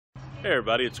Hey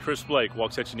everybody, it's Chris Blake,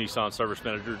 Waxahachie Nissan Service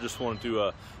Manager. Just wanted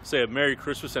to say a Merry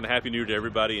Christmas and a Happy New Year to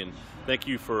everybody, and thank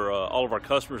you for all of our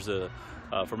customers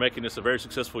for making this a very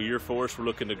successful year for us. We're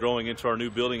looking to growing into our new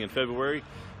building in February,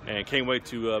 and can't wait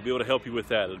to be able to help you with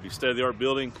that. It'll be state-of-the-art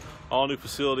building, all new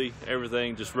facility,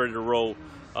 everything just ready to roll,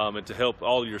 and to help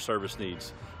all your service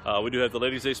needs. We do have the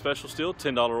Ladies' Day special still,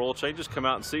 $10 oil changes. Come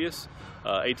out and see us,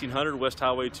 1800 West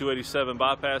Highway 287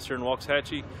 bypass here in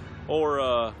Waxahachie,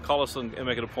 or call us and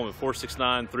make an appointment,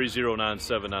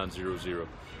 469-309-7900.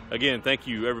 Again, thank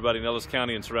you everybody in Ellis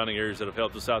County and surrounding areas that have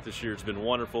helped us out this year. It's been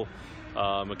wonderful.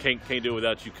 I can't do it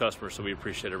without you customers, so we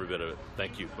appreciate every bit of it.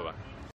 Thank you. Bye-bye.